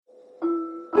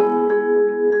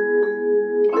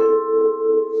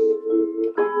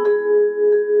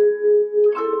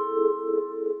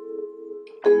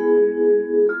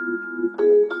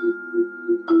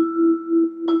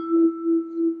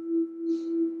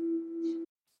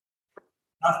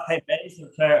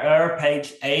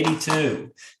Page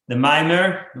 82. The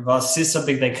Maimer Vasisa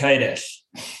Bigdei Kodesh.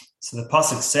 So the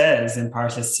pasuk says in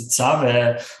Parashas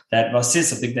Tzitzaveh that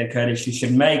Vasisa Bigdei Kodesh, you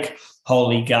should make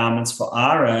holy garments for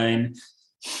Aharon.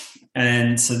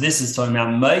 And so this is talking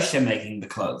about Moshe making the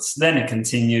clothes. Then it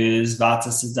continues, Leib,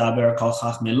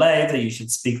 that you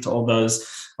should speak to all those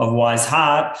of wise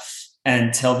heart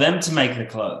and tell them to make the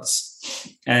clothes.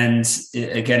 And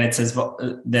again, it says,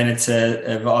 then it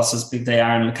says, also speak to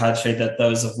Aaron that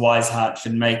those of wise heart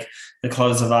should make the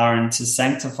clothes of Aaron to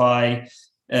sanctify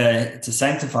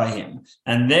him.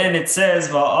 And then it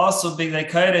says, also big they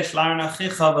kodesh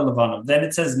then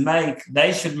it says,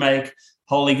 they should make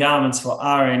holy garments for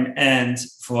Aaron and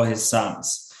for his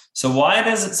sons. So why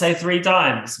does it say 3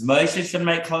 times? Moshe should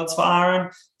make clothes for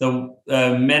Aaron, the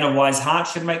men of wise heart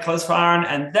should make clothes for Aaron,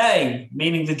 and they,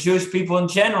 meaning the Jewish people in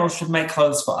general, should make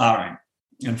clothes for Aaron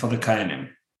and for the Kohanim.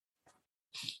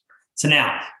 So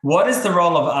now, what is the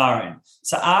role of Aaron?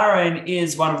 So Aaron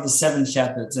is one of the 7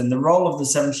 shepherds, and the role of the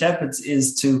 7 shepherds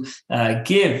is to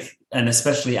give, and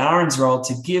especially Aaron's role,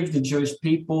 to give the Jewish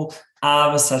people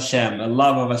Avas Hashem, a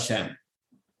love of Hashem.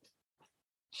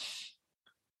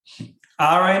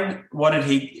 Aaron, what did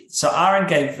he? So Aaron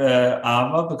gave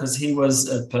Ava because he was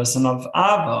a person of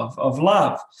Ava, of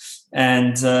love.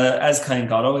 And as Kohen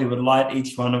Gadol, he would light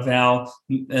each one of our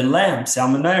lamps, our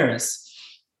menorahs,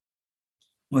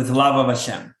 with love of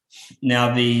Hashem.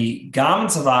 Now, the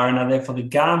garments of Aaron are therefore the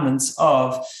garments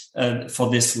of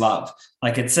for this love.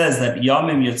 Like it says that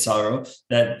Yomim Yotzaru,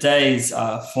 that days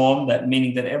are formed, that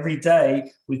meaning that every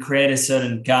day we create a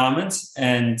certain garment.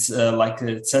 And like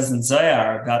it says in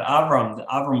Zohar about Avram, that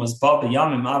Avram was Baba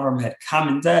Yomim, Avram had come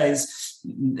in days.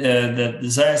 The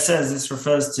Zohar says this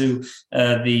refers to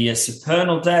the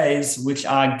supernal days, which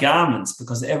are garments,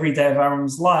 because every day of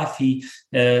Avram's life, he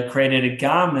created a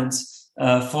garment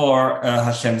for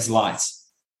Hashem's light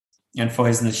and for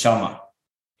his neshama.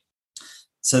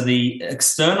 So the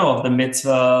external of the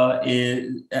mitzvah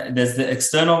is, there's the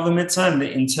external of the mitzvah and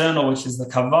the internal, which is the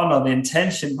kavanah, the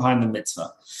intention behind the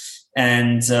mitzvah.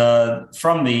 And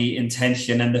from the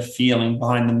intention and the feeling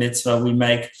behind the mitzvah, we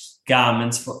make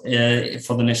garments for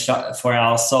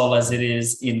our soul, as it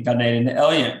is in Gan Eden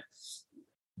Elyon,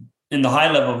 in the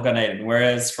high level of Gan Eden.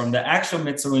 Whereas from the actual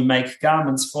mitzvah, we make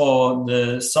garments for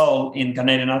the soul in Gan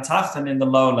Eden Atachton, in the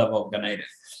lower level of Gan Eden.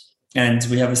 And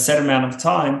we have a set amount of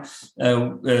time,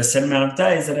 a set amount of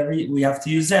days that we have to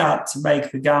use out to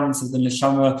make the garments that the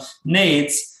neshama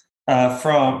needs,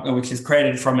 which is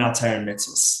created from our Torah and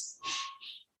mitzvahs.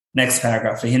 Next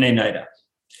paragraph.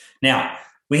 Now,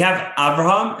 we have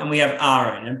Abraham and we have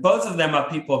Aaron, and both of them are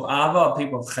people of Ava,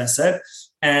 people of Chesed,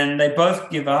 and they both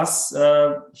give us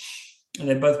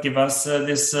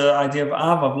this idea of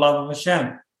Ava, of love of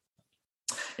Hashem.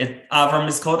 Avram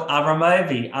is called Avram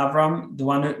Avi, Avram, the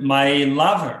one my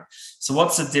lover. So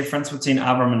what's the difference between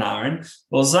Avram and Aaron?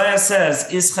 Well, Zohar says,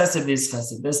 is chesed, is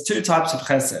chesed. There's 2 types of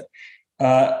chesed.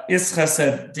 Is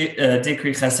chesed,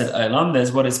 dikri chesed olam.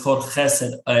 There's what is called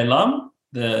chesed olam,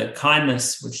 the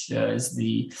kindness, which is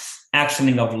the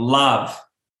actioning of love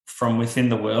from within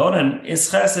the world, and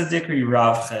is chesed dikri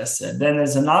rav chesed. Then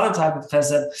there's another type of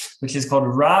chesed, which is called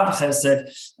rav chesed,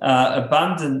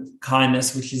 abundant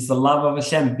kindness, which is the love of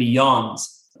Hashem beyond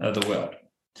the world.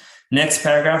 Next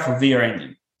paragraph of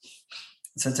V'yareinu.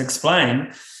 So to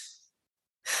explain,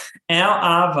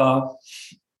 our Ava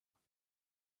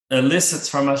elicits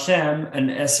from Hashem an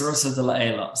esrosa de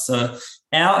la'ela. So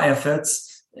our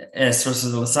efforts,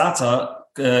 esrosa de l'sata,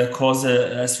 cause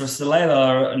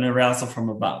an arousal from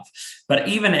above. But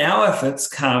even our efforts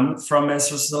come from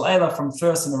from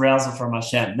first an arousal from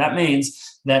Hashem. That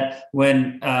means that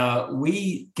when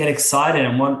we get excited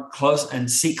and want close and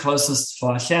seek closeness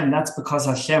for Hashem, that's because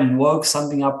Hashem woke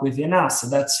something up within us. So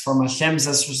that's from Hashem's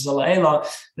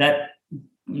that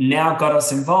now got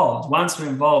us involved. Once we're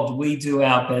involved, we do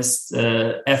our best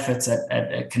efforts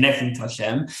at connecting to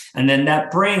Hashem, and then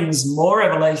that brings more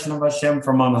revelation of Hashem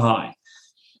from on high.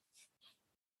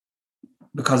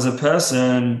 Because a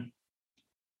person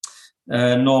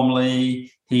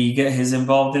normally he's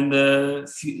involved in the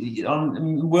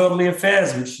worldly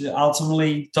affairs, which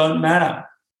ultimately don't matter.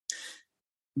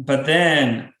 But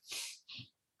then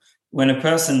when a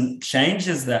person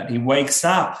changes that, he wakes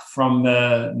up from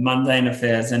the mundane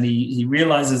affairs and he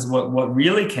realizes what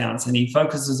really counts, and he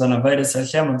focuses on avodas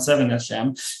Hashem, on serving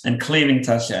Hashem and cleaving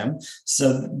to Hashem.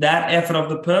 So that effort of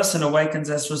the person awakens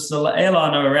Esrus La'ela,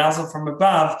 an arousal from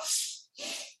above.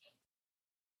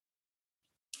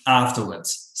 afterwards.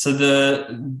 So the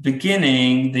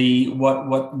beginning,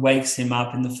 what wakes him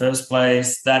up in the first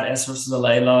place, that Esrus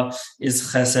Leila is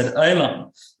Chesed Olam,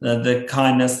 the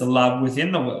kindness, the love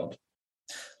within the world.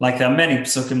 Like there are many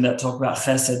psukim that talk about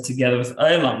Chesed together with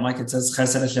Olam, like it says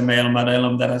Chesed Hashem Olam Ad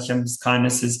Olam, that Hashem's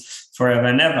kindness is forever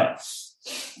and ever.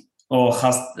 Or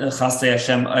Chasdei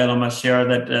Hashem Olam Asher,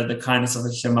 that the kindness of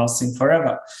Hashem will sing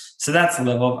forever. So that's the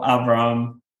level of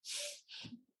Avraham.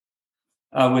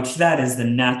 Which that is the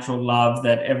natural love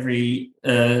that every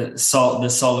soul, the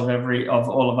soul of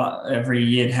every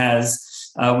Yid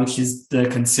has, which is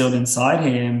concealed inside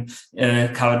him,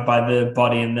 covered by the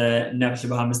body and the nefesh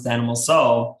bahamis, the animal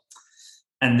soul,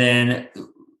 and then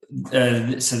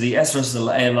so the Esrus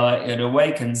Leila, it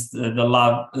awakens the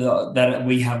love that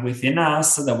we have within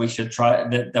us, so that we should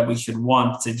that we should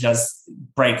want to just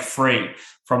break free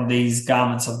from these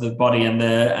garments of the body and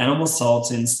the animal soul,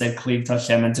 to instead cleave to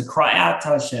Hashem and to cry out to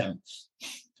Hashem.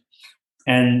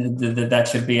 And that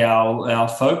should be our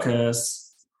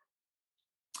focus.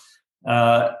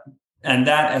 And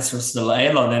that Esrus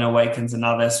Leila then awakens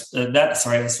another,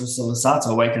 Esrus Lasata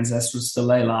awakens Esrus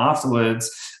Leila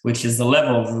afterwards, which is the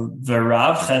level of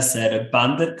Verav Chesed,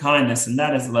 abundant kindness, and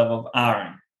that is the level of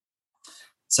Aharon.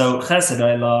 So Chesed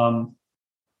Olam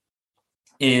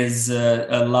is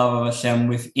a love of Hashem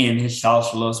within his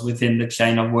shalshalos, within the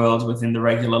chain of worlds, within the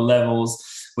regular levels,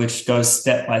 which goes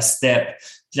step by step,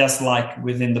 just like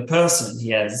within the person.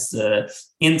 He has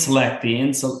intellect,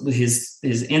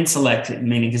 his intellect,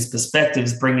 meaning his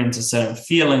perspectives, bring him to certain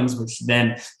feelings, which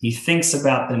then he thinks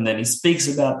about them, then he speaks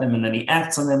about them, and then he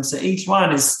acts on them. So each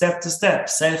one is step to step,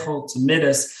 seichel to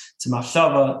midas, to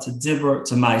machshava, to dibur,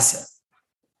 to maisa.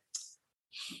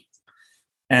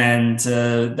 And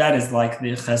that is like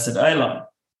the Chesed Olam.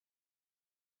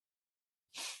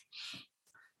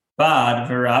 But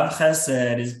Verav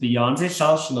Chesed is beyond his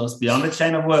shalshalos, beyond the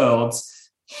chain of worlds,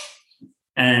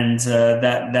 and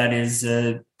that is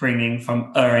bringing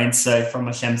from Ein Sof, from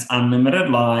Hashem's unlimited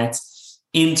light,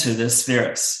 into the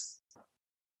spheres.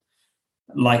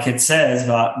 Like it says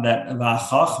that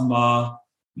V'achachma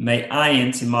me'ayin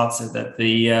timatzah, that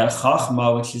the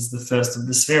Chachma, which is the first of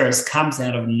the spheres, comes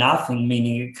out of nothing,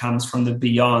 meaning it comes from the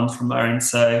beyond, from Ein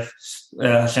Sof,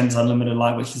 Hashem's unlimited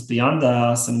light, which is beyond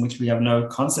us and which we have no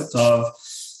concept of.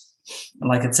 And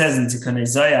like it says in Tikkunei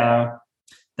Zohar,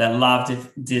 that love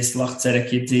dis loch tzedek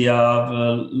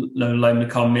yidiyav lo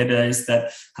mikol midas,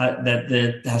 that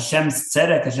the Hashem's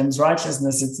tzedek, Hashem's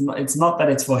righteousness, it's not that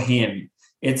it's for him.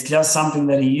 It's just something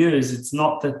that he used. It's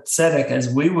not the tzedek as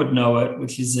we would know it,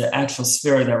 which is the actual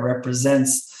sphere that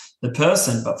represents the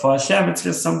person. But for Hashem, it's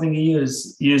just something he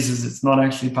uses. It's not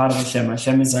actually part of Hashem.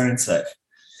 Hashem is Ein Sof.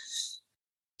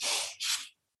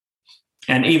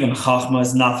 And even Chachma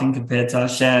is nothing compared to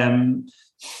Hashem.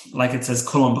 Like it says,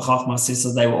 Kulam b'Chachma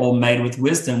Sisa, they were all made with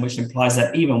wisdom, which implies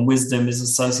that even wisdom is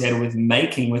associated with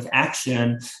making, with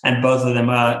action, and both of them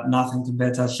are nothing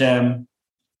compared to Hashem.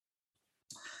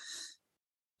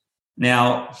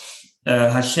 Now,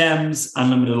 Hashem's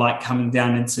unlimited light coming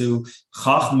down into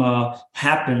Chachma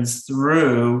happens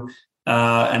through,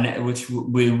 and which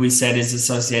we said is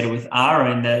associated with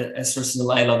Aharon, the Esrus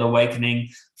Leila, the awakening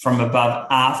from above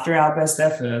after our best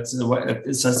efforts,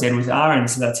 associated with Aharon.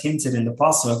 So that's hinted in the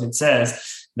pasuk. It says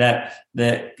that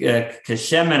the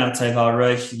Keshemen Atov al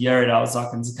Rosh Yered al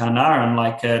Zaken Zakan Aharon,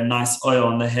 like a nice oil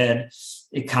on the head,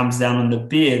 it comes down on the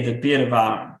beard of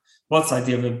Aharon. What's the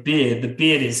idea of a beard? The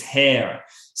beard is hair.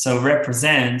 So it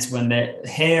represents when the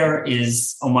hair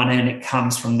is, on one hand, it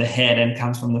comes from the head and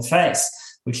comes from the face,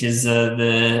 which is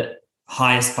the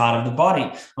highest part of the body.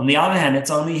 On the other hand, it's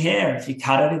only hair. If you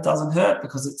cut it, it doesn't hurt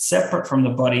because it's separate from the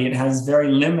body. It has very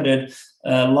limited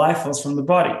life force from the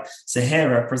body. So hair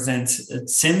represents a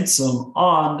tzimtzum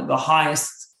on the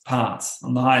highest parts,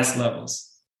 on the highest levels.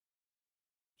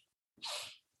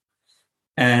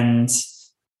 And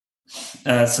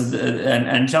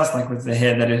and just like with the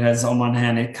hair, that it has on one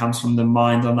hand, it comes from the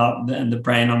mind on that, and the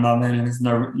brain on the other hand, it has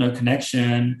no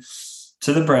connection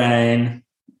to the brain.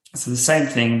 So the same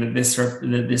thing that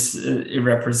it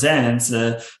represents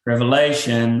a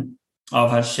revelation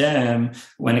of Hashem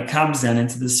when it comes down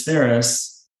into the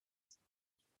spheres.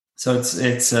 So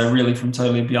it's really from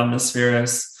totally beyond the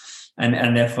spheres.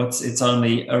 And therefore it's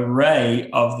only a ray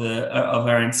of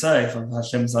Ein Sof, of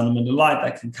Hashem's unlimited light,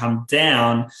 that can come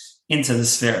down into the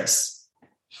spheres.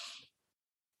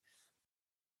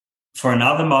 For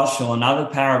another mashal, another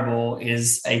parable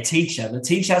is a teacher. The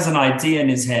teacher has an idea in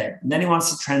his head, and then he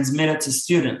wants to transmit it to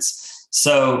students.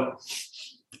 So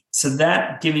So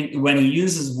that when he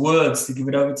uses words to give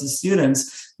it over to students,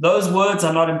 those words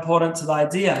are not important to the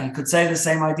idea. He could say the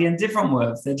same idea in different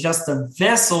words. They're just a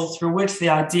vessel through which the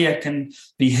idea can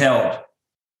be held.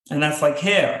 And that's like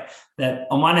hair, that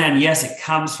on one hand, yes, it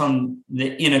comes from the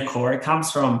inner core. It comes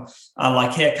from,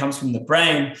 like hair comes from the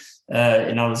brain.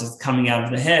 In other words, it's coming out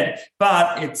of the head.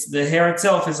 But it's the hair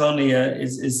itself is only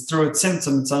is through its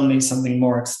symptom. It's only something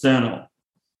more external.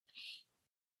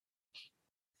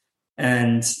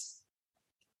 And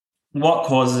what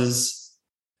causes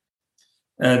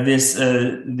these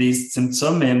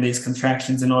tzimtzumim, these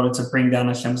contractions, in order to bring down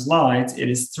Hashem's light? It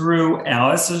is through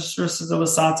our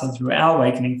through our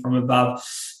awakening from above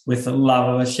with the love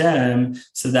of Hashem,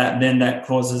 so that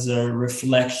causes a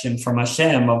reflection from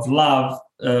Hashem of love,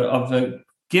 of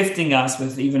gifting us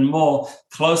with even more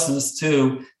closeness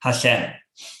to Hashem.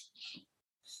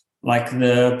 Like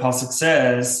the pasuk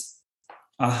says,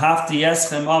 "Ahavti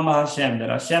eschem ama Hashem," that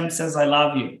Hashem says, "I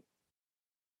love you."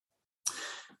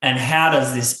 And how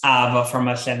does this ava from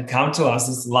Hashem come to us,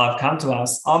 this love come to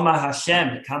us? Ama Hashem,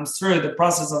 it comes through the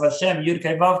process of Hashem, Yud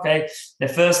Kei Vav Kei. There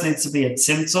first needs to be a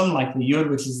tzimtzum, like the Yud,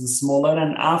 which is the small letter,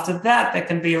 and after that, there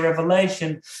can be a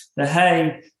revelation, the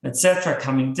Hey, etc.,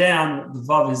 coming down, the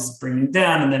Vav is bringing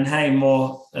down, and then Hey,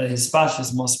 more, Hispash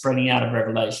is more spreading out of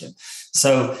revelation.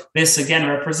 So this again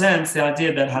represents the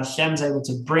idea that Hashem is able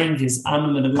to bring his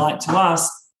unlimited light to us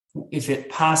if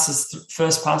it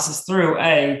first passes through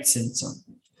a tzimtzum.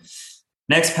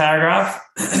 Next paragraph.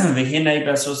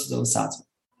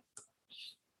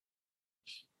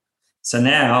 So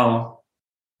now,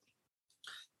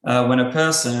 when a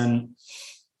person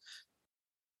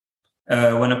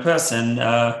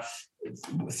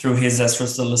through his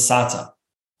Esros Lasata,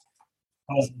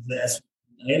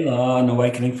 an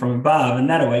awakening from above, and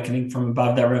that awakening from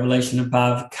above, that revelation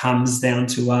above, comes down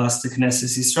to us, to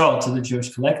Knesset Yisrael, to the Jewish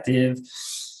collective.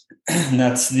 And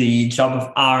that's the job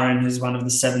of Aharon, who's one of the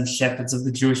 7 shepherds of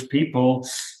the Jewish people.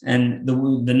 And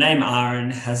the name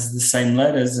Aharon has the same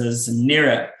letters as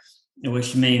Nira,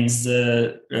 which means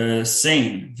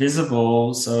seen,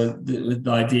 visible. So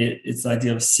it's the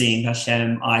idea of seeing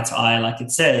Hashem eye to eye, like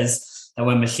it says that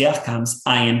when Mashiach comes,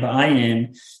 ayin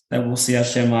ba'ayin, that we'll see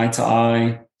Hashem eye to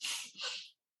eye.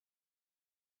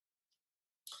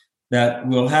 That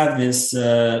we'll have this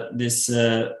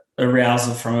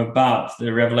arousal from above.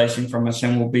 The revelation from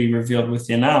Hashem will be revealed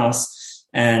within us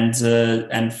and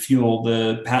fuel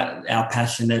our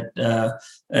passionate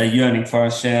yearning for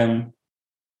Hashem.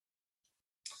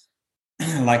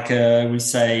 Like we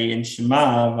say in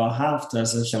Shema, V'ahavta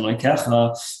es Hashem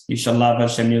Elokecha, you shall love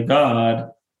Hashem your God.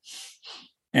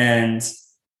 And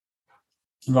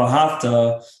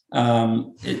V'ahavta,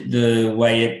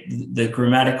 the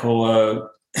grammatical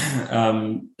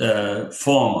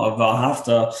form of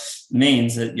V'ahavta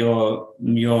means that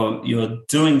you're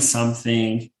doing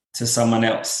something to someone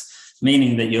else,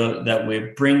 meaning that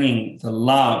we're bringing the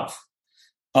love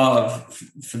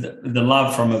the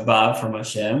love from above, from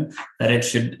Hashem,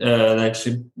 this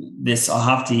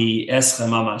Ahavti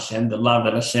Eschem Am Hashem, the love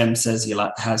that Hashem says he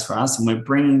has for us, and we're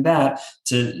bringing that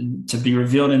to be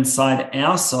revealed inside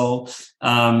our soul,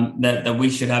 that we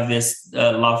should have this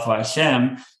love for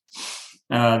Hashem.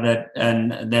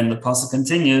 And then the apostle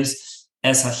continues,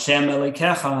 as Hashem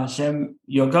Elokecha, Hashem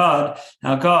your God,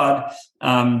 our God,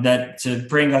 that to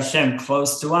bring Hashem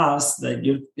close to us, that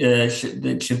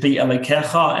should be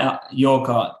Elokecha, your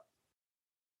God.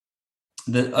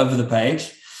 Over the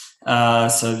page.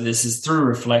 So this is through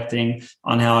reflecting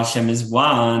on how Hashem is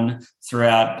one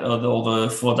throughout all the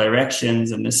 4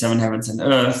 directions and the 7 heavens and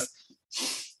earth,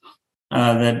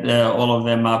 that all of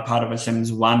them are part of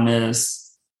Hashem's oneness.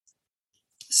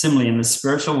 Similarly, in the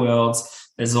spiritual worlds,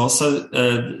 there's also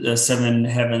the 7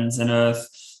 heavens and earth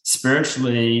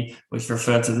spiritually, which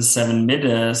refer to the 7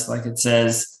 midas, like it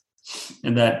says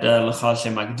that L'cha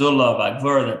Hashem Agdula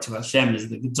v'Agvura, that to Hashem is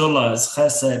the Gdula, is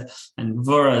Chesed, and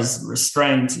Gvura is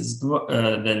restraint, is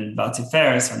then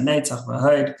Batiferes, Netzach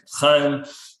v'Hod, Chol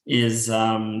is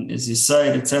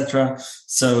Yesod, etc.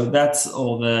 So that's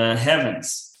all the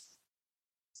heavens.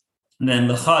 And then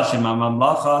L'cha Hashem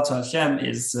Mamlacha, to Hashem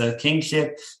is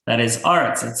kingship, that is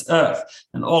Aretz, it's earth,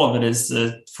 and all of it is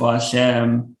for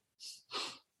Hashem,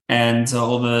 and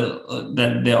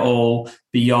they're all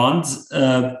beyond,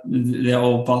 they're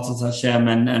all bottled to Hashem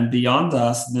and beyond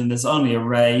us. And then there's only a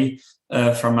ray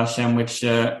from Hashem,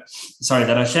 that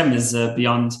Hashem is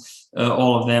beyond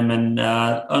all of them, and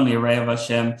only a ray of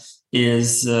Hashem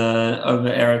is over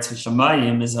Eretz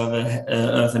Hashemayim, is over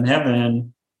earth and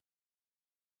heaven.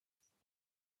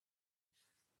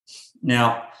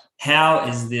 Now, how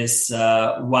is this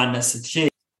oneness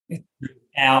achieved?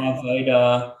 our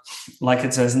avodah, like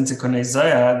it says in Tikkun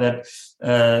Isaiah,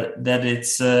 that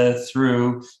it's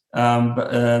through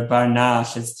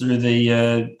Barnash, it's through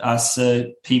the us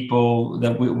people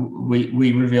that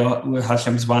we reveal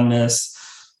Hashem's oneness.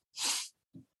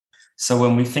 So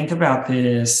when we think about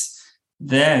this,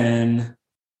 then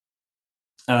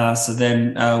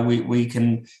we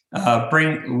can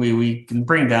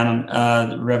bring down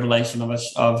the revelation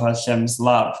of Hashem's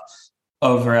love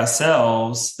over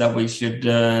ourselves, that we should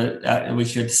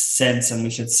sense and we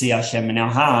should see Hashem in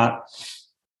our heart.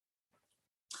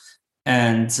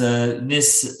 And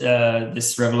this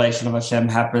revelation of Hashem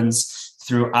happens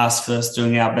through us first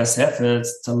doing our best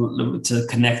efforts to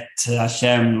connect to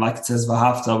Hashem, like it says,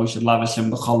 "V'ahavta," we should love Hashem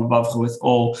b'chol levavcha, with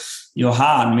all your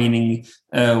heart, meaning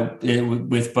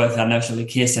with both our nefesh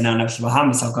l'kis and our nefesh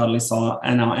l'hamis, our godly soul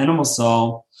and our animal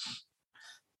soul.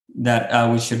 That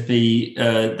they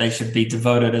should be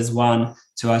devoted as one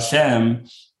to Hashem,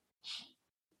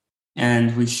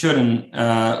 and we shouldn't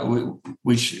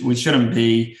we shouldn't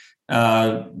be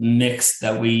mixed.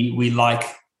 That we like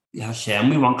Hashem,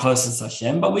 we want closeness to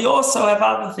Hashem, but we also have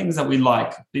other things that we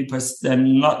like.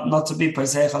 Not to be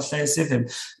posech hashtei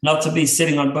sifim, not to be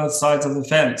sitting on both sides of the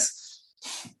fence,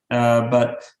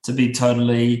 but to be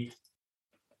totally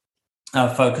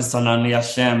focused on only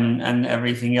Hashem, and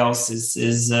everything else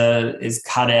is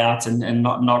cut out and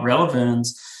not relevant.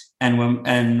 And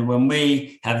when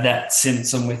we have that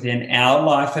symptom within our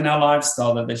life and our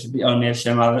lifestyle, that there should be only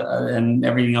Hashem and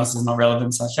everything else is not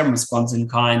relevant, so Hashem responds in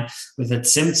kind with that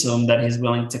symptom, that he's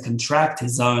willing to contract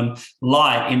his own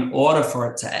light in order for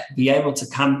it to be able to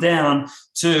come down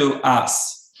to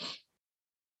us.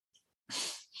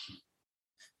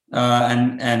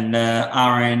 And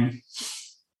Aharon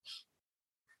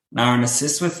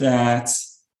assists with that,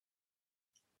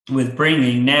 with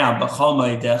bringing now b'chol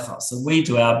moedecha. So we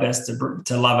do our best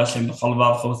to love Hashem b'chol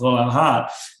levavcha, with all our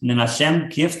heart, and then Hashem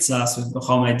gifts us with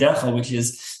b'chol moedecha, which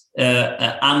is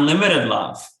unlimited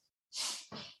love,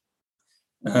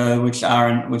 which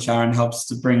Aharon helps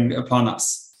to bring upon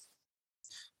us.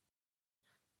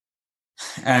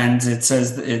 And it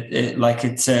says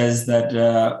that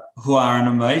who Aharon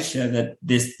and Moshe, that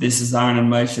this is Aharon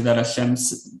and Moshe,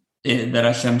 that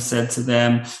Hashem said to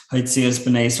them, "Hotzios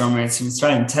b'nei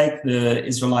Yisrael, take the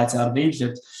Israelites out of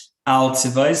Egypt, al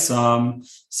tivosam."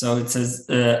 So it says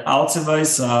al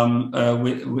tivosam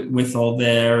with all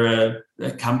their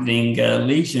accompanying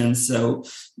legions. So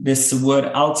this word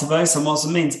al tivosam also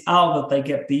means that they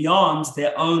get beyond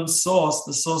their own source,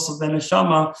 the source of their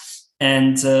neshama,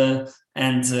 and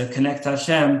connect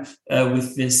Hashem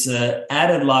with this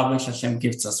added love which Hashem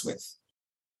gifts us with.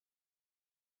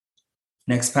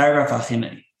 Next paragraph,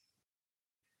 Achine.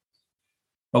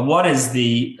 But what is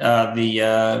the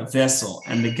vessel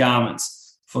and the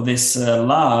garments for this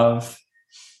love?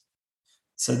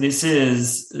 So this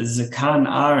is Zakan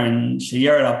Aharon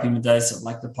Sheyered al pi midosav,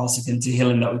 like the pasuk in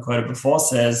Tehillim that we quoted before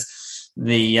says,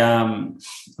 the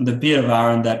beard of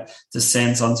Aharon that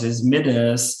descends onto his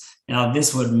midas. Now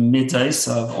this word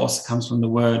midosav also comes from the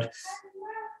word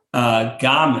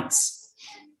garments.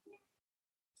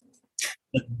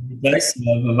 The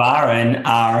midosav of Aharon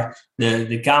are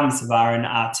the garments of Aharon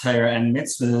are Torah and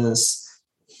mitzvahs,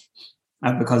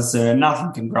 because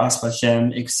nothing can grasp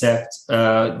Hashem except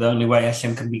the only way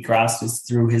Hashem can be grasped is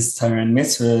through his Torah and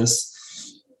mitzvahs,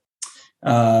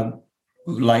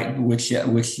 which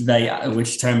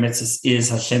Torah and mitzvahs is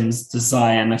Hashem's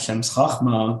desire and Hashem's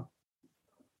chachma.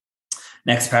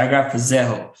 Next paragraph is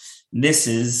Zehu. This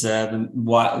is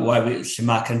why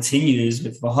Shema continues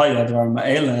with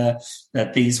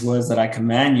that these words that I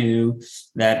command you,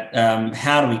 that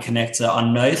how do we connect to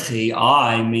Anochi,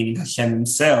 I, meaning Hashem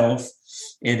himself?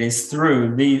 It's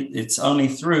only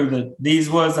through these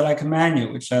words that I command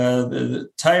you, which are the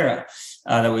Torah,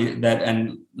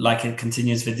 and like it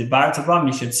continues with Dibarta Bam,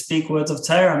 you should speak words of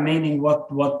Torah, meaning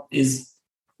what is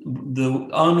the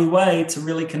only way to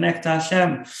really connect to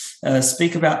Hashem.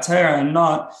 Speak about Torah and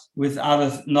not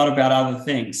about other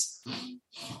things.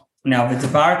 Now, the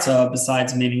Dibarta,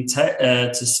 besides meaning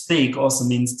to speak, also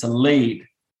means to lead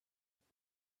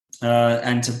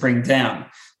and to bring down.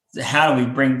 How do we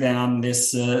bring down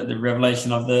this the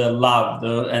revelation of the love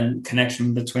and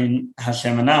connection between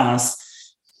Hashem and us?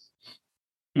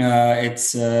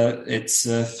 It's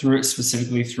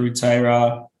specifically through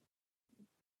Torah,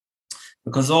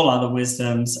 because all other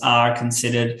wisdoms are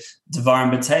considered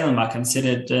Devarim B'Teilim, are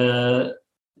considered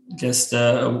just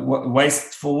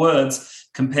wasteful words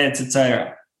compared to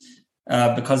Torah.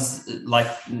 Because, like,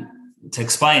 to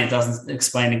explain, it doesn't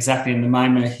explain exactly in the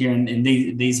Maimah here in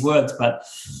these words, but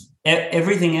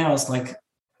everything else, like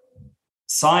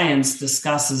science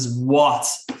discusses what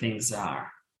things are,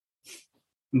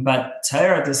 but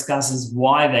Torah discusses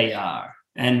why they are.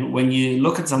 And when you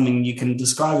look at something, you can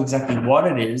describe exactly what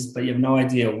it is, but you have no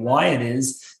idea why it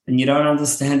is, and you don't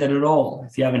understand it at all.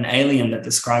 If you have an alien that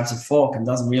describes a fork and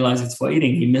doesn't realize it's for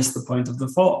eating, he missed the point of the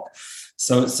fork.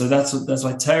 So that's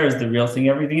why Torah is the real thing.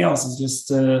 Everything else is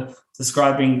just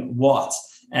describing what.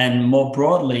 And more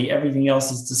broadly, everything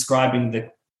else is describing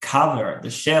the cover,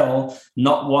 the shell,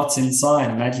 not what's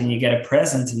inside. Imagine you get a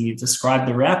present and you describe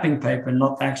the wrapping paper,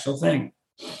 not the actual thing.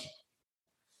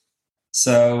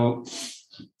 So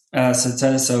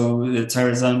the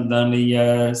Torah is the only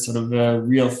sort of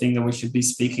real thing that we should be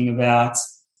speaking about.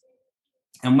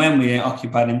 And when we are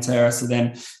occupied in Torah, so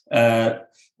then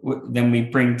we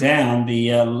bring down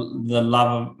the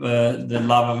love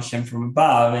of Hashem from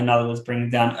above. In other words, bring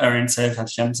down Aharon Sof,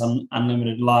 Hashem's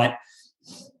unlimited light,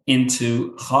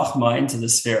 into Chachma, into the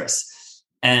spheres.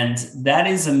 And that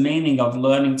is a meaning of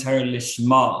learning Torah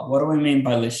lishma. What do we mean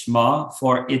by lishma?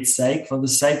 For its sake, for the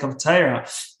sake of Torah.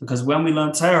 Because when we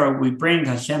learn Torah, we bring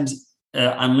Hashem's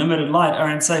unlimited light,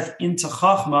 Aharon Sof, into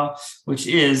Chachma, which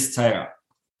is Torah.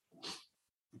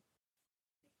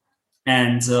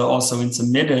 And also into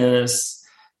Midas.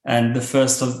 And the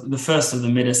first of the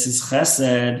Midas is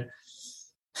Chesed.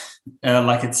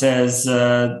 Like it says,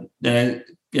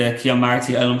 Hashem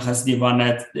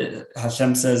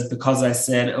says, because I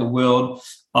said a world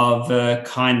of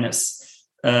kindness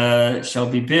shall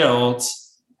be built,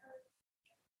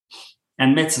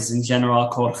 and mitzvahs in general are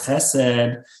called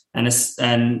chesed,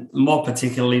 and more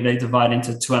particularly they divide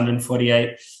into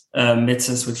 248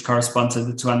 mitzvahs, which correspond to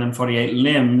the 248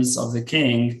 limbs of the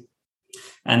king.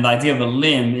 And the idea of a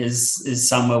limb is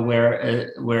somewhere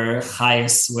where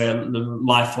chayes, where the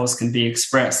life force can be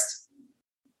expressed.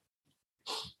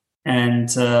 And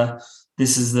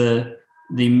this is the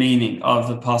meaning of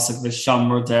the pasuk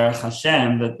v'shamru derech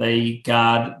Hashem, that they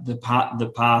guard the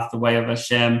path, the way of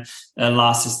Hashem.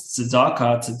 Last is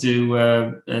tzedakah,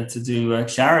 to do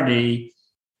charity.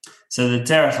 So the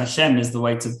derech Hashem is the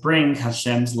way to bring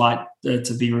Hashem's light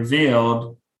to be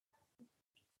revealed,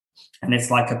 and it's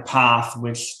like a path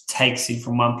which takes you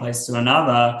from one place to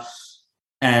another.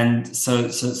 And so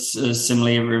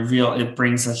similarly, it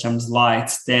brings Hashem's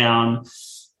light down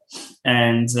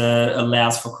and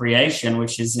allows for creation,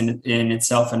 which is in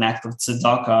itself an act of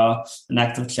tzedakah, an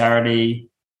act of charity.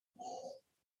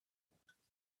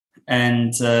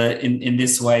 And in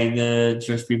this way, the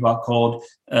Jewish people are called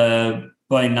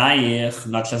boinayich,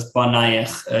 not just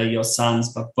bonayich, your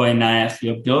sons, but boinayich,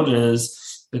 your builders,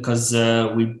 because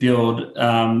we build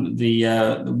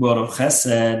the world of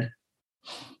chesed.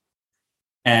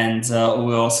 And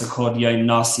we're also called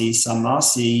Yonasi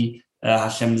Samasi,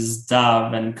 Hashem's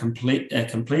dove and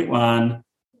complete one,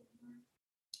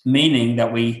 meaning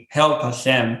that we help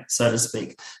Hashem, so to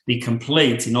speak, be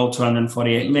complete in all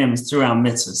 248 limbs through our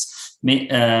mitzvahs.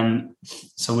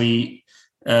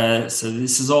 So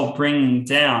this is all bringing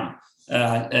down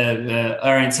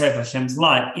Aharon Sof, Hashem's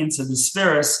light, into the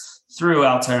spheres through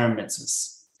our Torah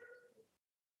mitzvahs.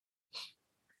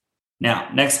 Now,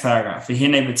 next paragraph,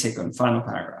 V'hinei v'tikun, final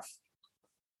paragraph.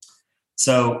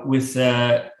 So with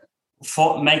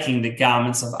for making the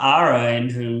garments of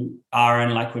Aharon, who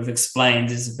Aharon, like we've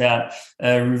explained, is about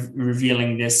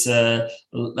revealing this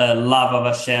love of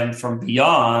Hashem from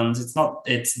beyond.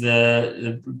 It's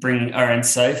the bringing Aharon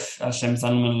Sof, Hashem's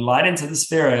unlimited light, into the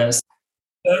spheres.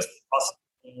 First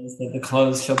possibility is that the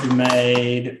clothes shall be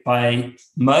made by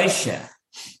Moshe.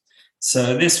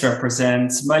 So this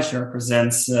Moshe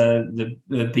represents the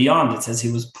beyond. It says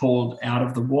he was pulled out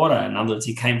of the water. In other words,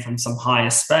 he came from some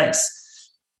higher space.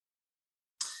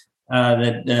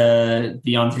 Beyond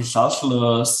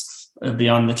Hishalshalus,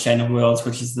 beyond the chain of worlds,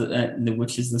 which is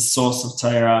the source of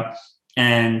Torah,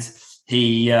 and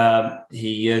he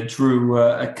drew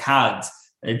a kad,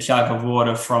 a jug of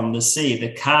water from the sea.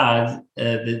 The kad,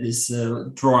 this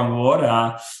drawing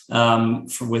water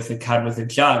with a kad with a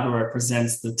jug,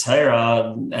 represents the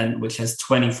Torah, and which has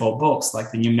 24 books,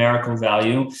 like the numerical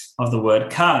value of the word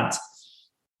kad,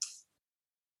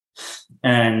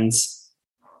 and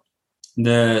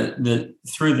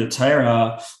through the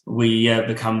Torah we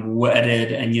become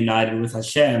wedded and united with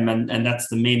Hashem, and that's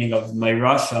the meaning of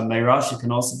Meirasha. Meirasha can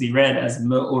also be read as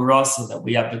Me'urasa, that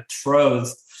we are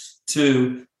betrothed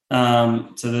to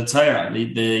the Torah.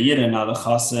 The Yidden are the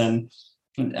Chasen,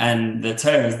 and the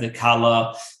Torah is the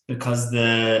Kala, because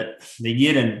the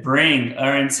Yidden bring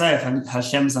Aharon Sof and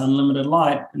Hashem's unlimited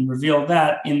light and reveal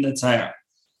that in the Torah.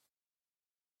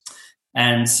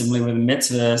 And similarly with the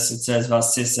mitzvahs, it says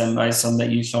 "Vasisem Osom," that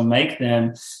you shall make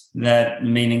them. That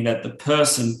meaning that the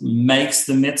person makes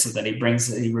the mitzvah, that he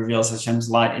reveals Hashem's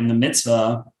light in the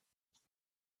mitzvah,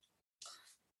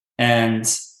 and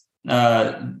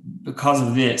because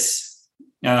of this,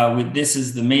 this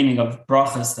is the meaning of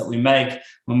brachas that we make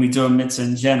when we do a mitzvah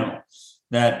in general.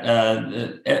 That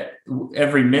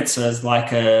every mitzvah is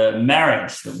like a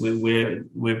marriage that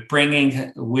we're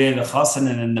bringing. We're the chassan,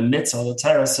 and in the mitzvah, the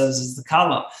Torah serves as the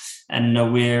kala,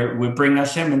 and we're bringing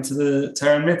Hashem into the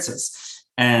Torah mitzvahs.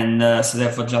 And so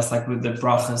therefore, just like with the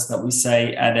brachas that we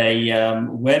say at a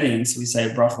wedding, so we say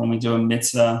a bracha when we do a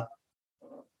mitzvah,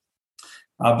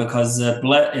 because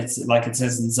it's like it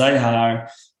says in Zohar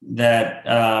that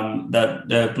that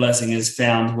the blessing is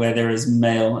found where there is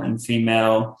male and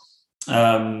female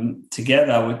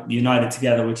united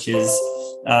together, which is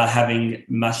having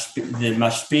the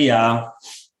mashpia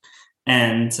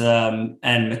and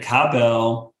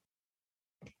mekabel.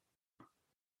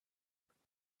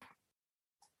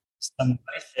 The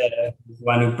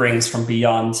one who brings from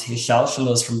beyond,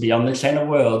 Hishalshalos, from beyond the chain of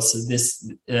worlds. So this,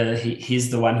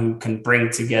 he's the one who can bring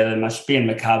together Mashpi and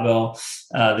Makabel,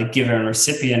 the giver and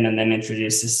recipient, and then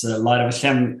introduce this light of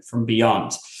Hashem from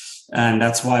beyond. And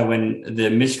that's why when the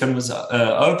Mishkan was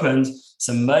opened,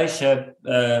 so Moshe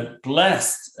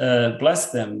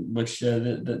blessed them, which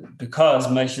because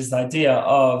Moshe's idea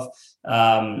of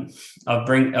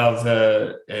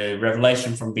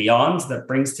revelation from beyond that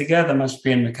brings together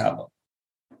Mashpi and Makabel.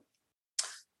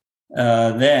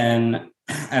 Then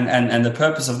the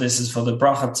purpose of this is for the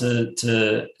bracha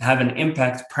to have an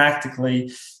impact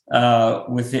practically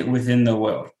within the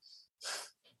world.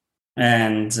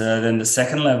 And then the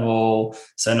second level,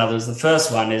 so in other words, the first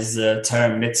one is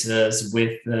Torah mitzvahs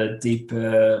with deep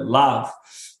love.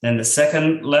 Then the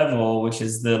second level, which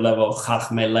is the level of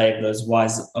Chachmei Leib, those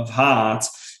wise of heart,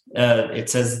 it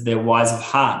says they're wise of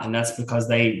heart, and that's because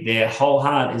their whole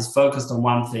heart is focused on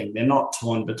one thing. They're not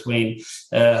torn between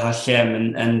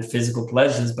Hashem and physical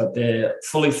pleasures, but they're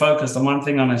fully focused on one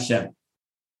thing, on Hashem.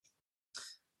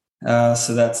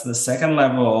 So that's the second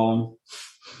level.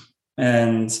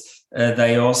 And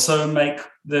they also make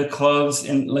the clothes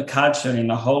in Lekadsha in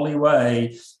a holy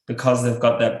way, because they've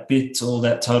got that bittul,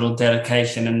 that total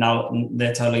dedication, and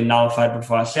they're totally nullified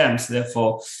before Hashem. So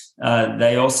therefore,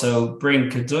 they also bring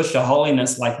kedusha,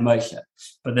 holiness, like Moshe.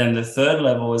 But then the third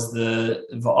level is the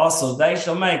v'asel. They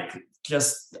shall make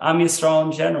just Am Yisrael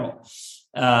in general.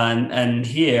 And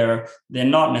here they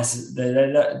don't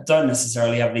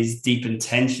necessarily have these deep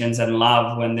intentions and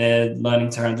love when they're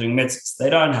learning Torah and doing mitzvahs. They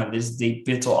don't have this deep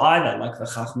bittul either, like the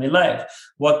Chachmei Leib.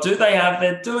 What do they have?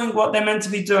 They're doing what they're meant to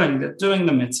be doing. They're doing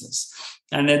the mitzvahs,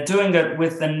 and they're doing it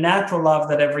with the natural love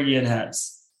that every Yid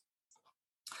has.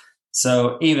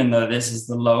 So even though this is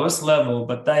the lowest level,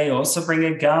 but they also bring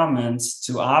a garment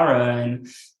to Aharon,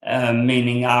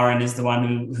 meaning Aharon is the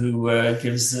one who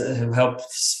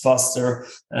helps foster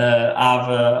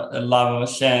Ava, love of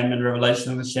Hashem, and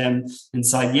revelation of Hashem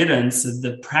inside Yidden. So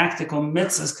the practical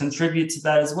mitzvahs contribute to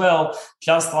that as well,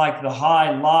 just like the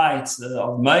high light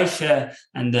of Moshe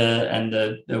and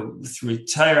the through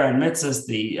Torah and mitzvahs,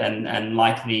 and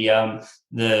like the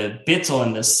bittul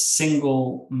and the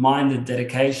single-minded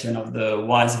dedication of the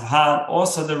wise of heart.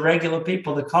 Also, the regular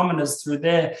people, the commoners, through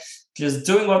their just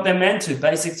doing what they're meant to,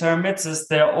 basic Torah mitzvahs,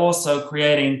 they're also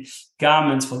creating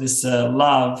garments for this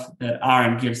love that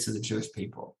Aharon gives to the Jewish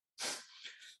people.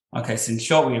 Okay, so in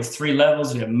short, we have three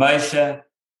levels. We have Moshe,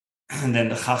 and then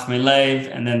the Chachmei Leib,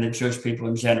 and then the Jewish people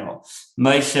in general.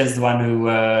 Moshe is the one who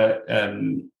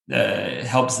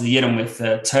helps the Yidden with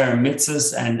Torah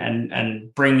mitzvahs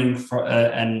and bringing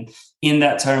and in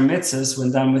that Torah mitzvahs,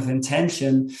 when done with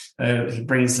intention, he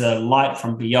brings a light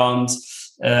from beyond,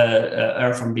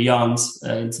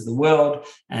 into the world,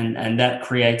 and that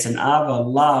creates an Ava,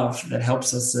 love, that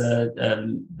helps us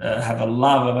have a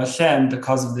love of Hashem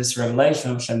because of this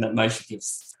revelation of Hashem that Moshe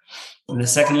gives. And the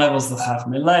second level is the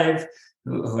Chachmei Leib,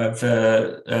 who have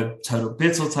a total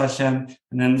bittul to Hashem.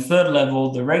 And then the third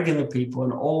level, the regular people,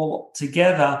 and all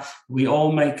together, we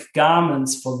all make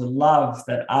garments for the love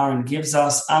that Aharon gives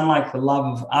us, unlike the love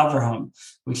of Avraham,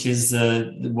 which is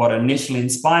what initially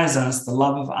inspires us. The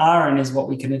love of Aharon is what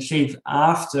we can achieve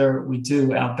after we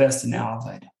do our best in our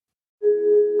Avodah.